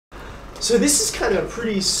So this is kind of a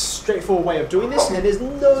pretty straightforward way of doing this, and there's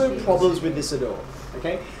no problems with this at all,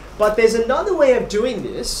 okay? But there's another way of doing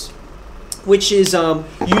this, which is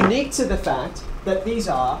unique to the fact that these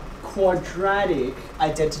are quadratic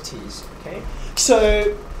identities, okay?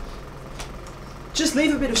 So just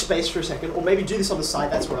leave a bit of space for a second, or maybe do this on the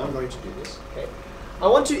side. That's where I'm going to do this, okay? I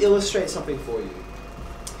want to illustrate something for you.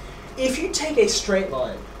 If you take a straight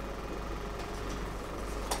line,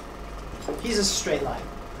 here's a straight line,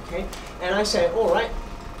 okay? And I say, all right,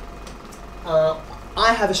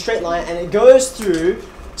 I have a straight line and it goes through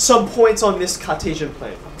some points on this Cartesian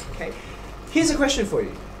plane, okay? Here's a question for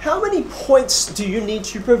you. How many points do you need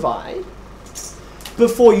to provide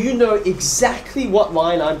before you know exactly what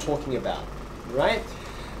line I'm talking about, right?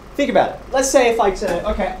 Think about it. Let's say if I say,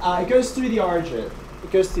 okay, it goes through the origin.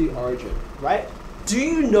 It goes through the origin, right? Do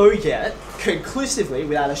you know yet, conclusively,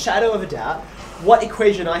 without a shadow of a doubt, what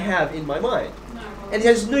equation I have in my mind? No. And he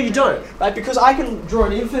says, no, you don't, right? Because I can draw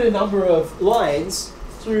an infinite number of lines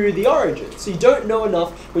through the origin. So you don't know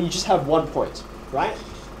enough when you just have one point, right?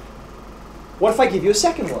 What if I give you a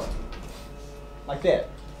second one? Like that.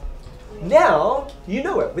 Now, you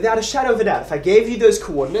know it, without a shadow of a doubt. If I gave you those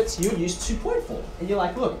coordinates, you use 2.4. And you're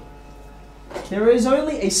like, look, there is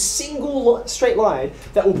only a single straight line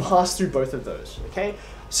that will pass through both of those, okay?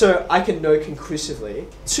 So I can know conclusively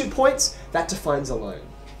 2 points, that defines a line.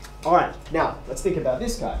 All right, now let's think about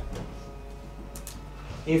this guy.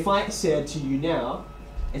 If I said to you now,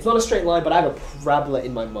 it's not a straight line, but I have a parabola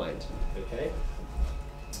in my mind, okay?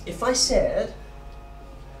 If I said,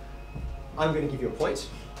 I'm going to give you a point,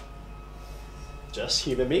 just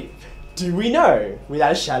humor me. Do we know,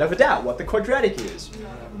 without a shadow of a doubt, what the quadratic is?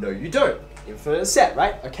 No, you don't. Infinite set,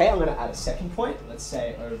 right? Okay, I'm going to add a second point. Let's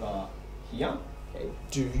say over here. Okay.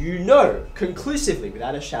 Do you know, conclusively,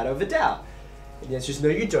 without a shadow of a doubt? And the answer is no,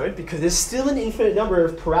 you don't, because there's still an infinite number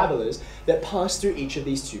of parabolas that pass through each of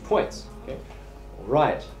these 2 points. Okay. All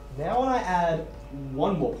right. Now when I add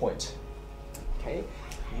one more point, okay,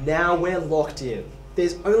 now we're locked in.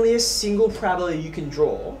 There's only a single parabola you can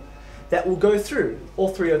draw that will go through all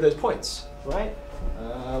 3 of those points, right?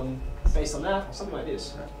 Based on that, something like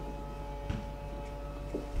this.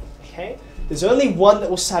 Okay, there's only one that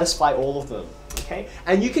will satisfy all of them. Okay,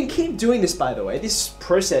 and you can keep doing this, by the way. This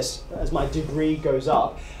process, as my degree goes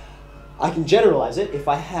up, I can generalize it. If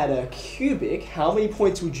I had a cubic, how many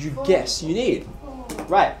points would you guess you need?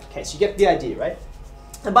 Right. Okay, so you get the idea, right?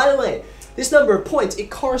 And by the way, this number of points, it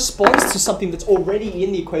corresponds to something that's already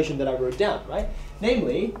in the equation that I wrote down, right?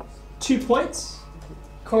 Namely, 2 points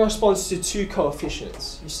corresponds to 2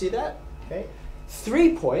 coefficients. You see that? Okay.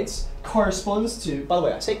 3 points corresponds to, by the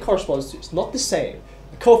way, I say corresponds to, it's not the same.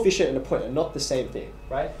 A coefficient and a point are not the same thing,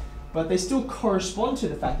 right? But they still correspond to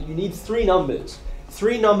the fact that you need 3 numbers.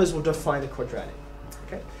 3 numbers will define the quadratic,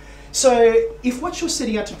 okay? So if what you're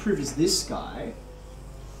setting out to prove is this guy,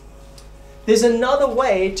 there's another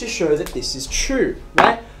way to show that this is true,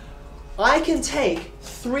 right? I can take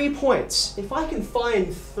 3 points. If I can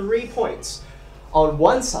find 3 points on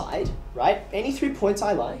one side, right, any 3 points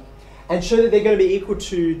I like, and show that they're going to be equal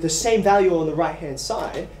to the same value on the right-hand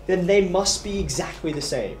side, then they must be exactly the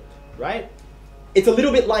same, right? It's a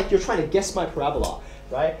little bit like you're trying to guess my parabola,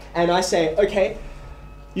 right? And I say, okay,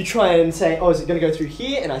 you try and say, oh, is it going to go through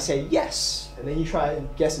here? And I say, yes. And then you try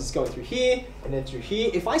and guess it's going through here, and then through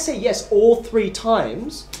here. If I say yes all 3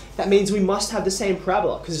 times, that means we must have the same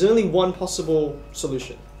parabola, because there's only one possible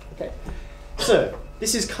solution, okay? So,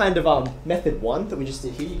 this is kind of method 1 that we just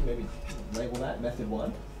did here. You can maybe label that method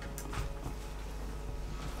 1.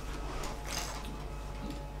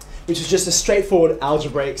 Which is just a straightforward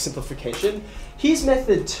algebraic simplification. Here's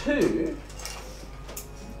method 2.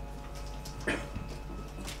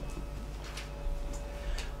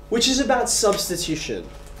 Which is about substitution,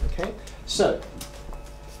 okay? So,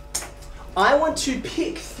 I want to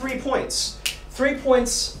pick 3 points. 3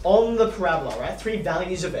 points on the parabola, right? 3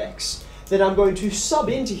 values of x that I'm going to sub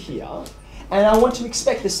into here, and I want to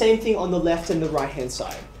expect the same thing on the left and the right-hand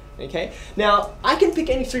side. Okay, now I can pick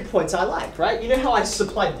any 3 points I like, right? You know how I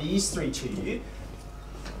supplied these 3 to you?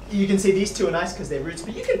 You can see these 2 are nice because they're roots,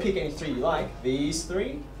 but you can pick any 3 you like. These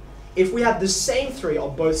 3. If we have the same 3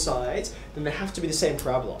 on both sides, then they have to be the same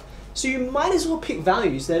parabola. So you might as well pick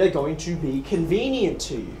values that are going to be convenient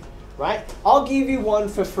to you, right? I'll give you one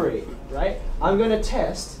for free, right? I'm going to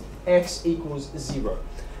test x equals 0,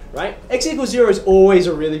 right? X equals 0 is always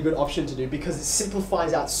a really good option to do because it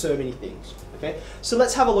simplifies out so many things. Okay, so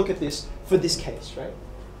let's have a look at this for this case, right?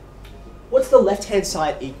 What's the left-hand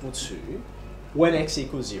side equal to when x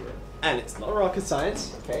equals 0? And it's not rocket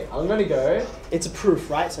science, okay? I'm gonna go, it's a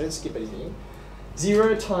proof, right? So don't skip anything.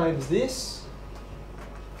 0 times this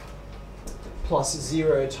plus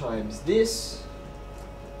 0 times this.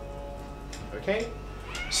 Okay?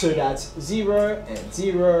 So that's 0 and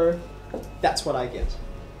 0. That's what I get.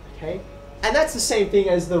 Okay? And that's the same thing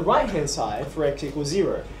as the right-hand side for x equals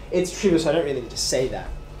 0. It's trivial, so I don't really need to say that.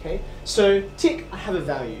 Okay? So tick, I have a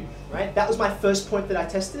value, right? That was my first point that I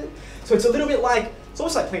tested. So it's a little bit like, it's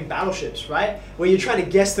almost like playing battleships, right? Where you're trying to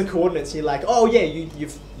guess the coordinates. You're like, oh yeah,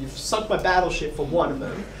 you've sunk my battleship for one of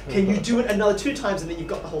them. Can you do it another 2 times and then you've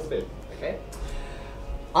got the whole thing, okay?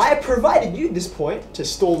 I provided you this point to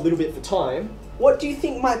stall a little bit for time. What do you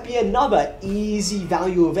think might be another easy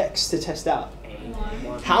value of x to test out?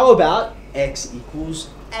 1. How about x equals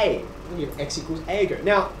a? We'll give x equals a a go.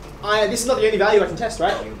 Now, this is not the only value I can test,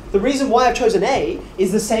 right? The reason why I've chosen a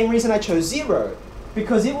is the same reason I chose 0.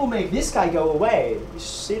 Because it will make this guy go away. You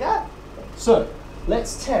see that? So,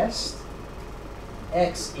 let's test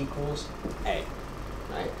x equals a.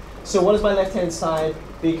 Right? So what does my left-hand side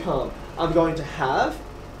become? I'm going to have,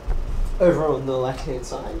 over on the left-hand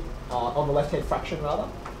side, on the left-hand fraction rather,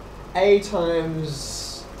 a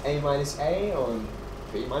times a minus a on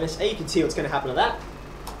b minus a. You can see what's going to happen to that.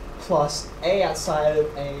 Plus a outside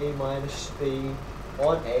of a minus b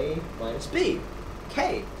on a minus b.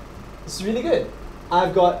 Okay, this is really good.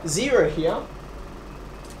 I've got 0 here,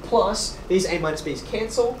 plus these a minus b's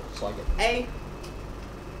cancel, so I get a.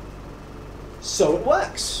 So it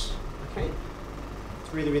works. Okay,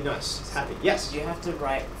 it's really, really nice. It's happy. Yes? You have to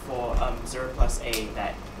write for 0 plus a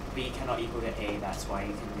that b cannot equal to a, that's why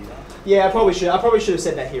you can do that. Yeah, I probably should. I probably should have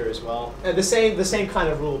said that here as well. The same kind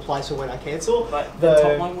of rule applies for when I cancel. But the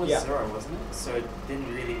top one was 0, wasn't it? So it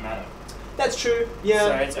didn't really matter. That's true. Yeah,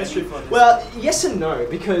 so it's that's only true. for this Well, yes and no,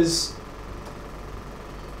 because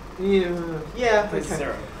yeah, okay.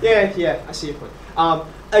 0. Yeah, I see your point.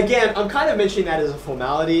 Again, I'm kind of mentioning that as a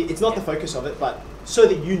formality. It's not the focus of it, but so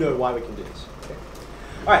that you know why we can do this. Okay.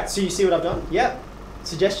 All right, so you see what I've done? Yeah. Do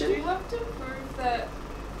Suggestion? you have to prove that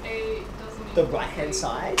a doesn't equal The right-hand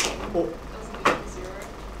side? Or doesn't equal 0?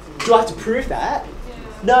 do I have to prove that? Yeah.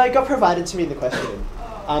 No, it got provided to me in the question.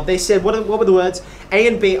 Oh. They said, what were the words? A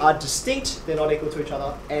and B are distinct, they're not equal to each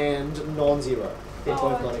other, and non-zero. They're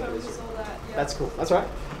both I not equal to totally zero. saw that. Yeah. That's cool. That's all right.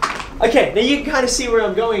 Okay, now you can kind of see where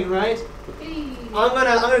I'm going, right? Hey. I'm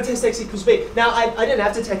gonna test x equals b. Now I didn't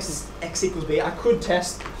have to test x equals b. I could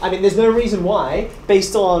test. I mean, there's no reason why,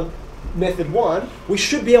 based on method 1, we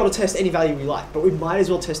should be able to test any value we like, but we might as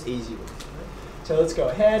well test easy ones. So let's go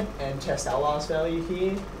ahead and test our last value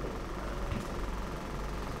here.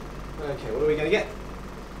 Okay, what are we gonna get?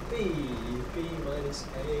 b minus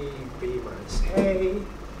a, b minus a,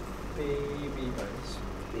 b minus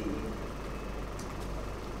b.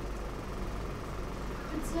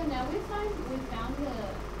 And so now we found the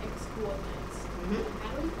x coordinates.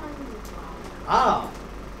 How do we find the y?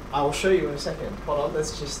 I will show you in a second. Hold on,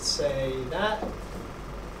 let's just say that.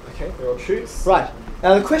 Okay, they're all true. Right,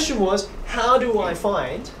 now the question was, how do I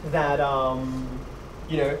find that,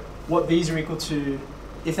 what these are equal to,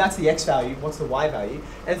 if that's the x value, what's the y value?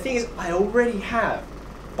 And the thing is, I already have,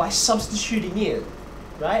 by substituting in,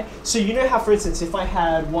 right? So you know how, for instance, if I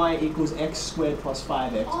had y equals x squared plus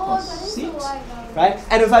 5x plus that is 6, the y value. right?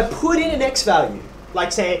 And if I put in an x value,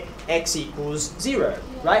 like say x equals 0,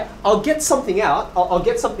 right? I'll get something out, I'll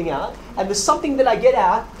get something out, and the something that I get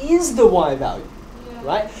out is the y value,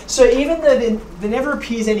 right? So even though there never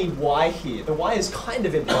appears any y here, the y is kind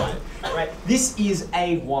of implied, right? This is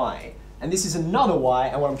a y, and this is another y,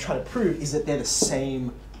 and what I'm trying to prove is that they're the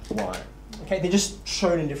same y. Okay, they're just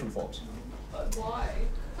shown in different forms. But why?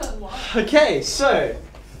 But why? Okay, so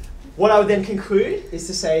what I would then conclude is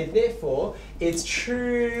to say, therefore, it's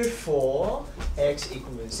true for x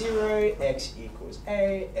equals 0, x equals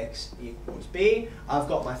a, x equals b. I've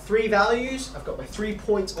got my 3 values, I've got my 3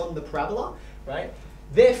 points on the parabola, right?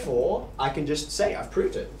 Therefore, I can just say I've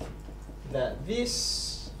proved it. That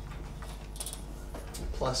this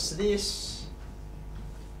plus this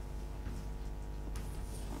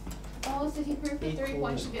Oh, so if you prove for 3 equals-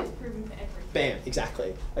 points, you get proven for everything. Bam,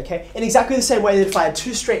 exactly. Okay, in exactly the same way that if I had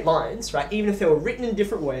 2 straight lines, right, even if they were written in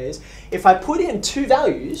different ways, if I put in 2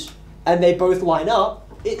 values and they both line up,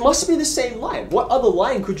 it must be the same line. What other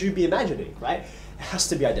line could you be imagining, right? It has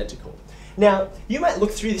to be identical. Now, you might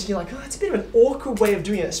look through this and you're like, oh, it's a bit of an awkward way of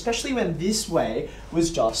doing it, especially when this way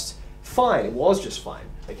was just fine. It was just fine,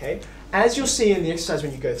 okay? As you'll see in the exercise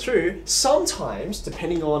when you go through, sometimes,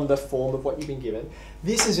 depending on the form of what you've been given,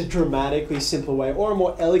 this is a dramatically simpler way or a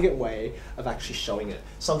more elegant way of actually showing it.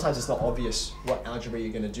 Sometimes it's not obvious what algebra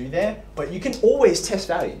you're going to do there, but you can always test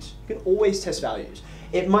values. You can always test values.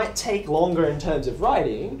 It might take longer in terms of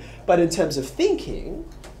writing, but in terms of thinking,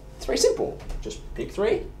 it's very simple. Just pick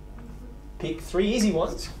 3 easy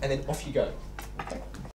ones, and then off you go. Okay.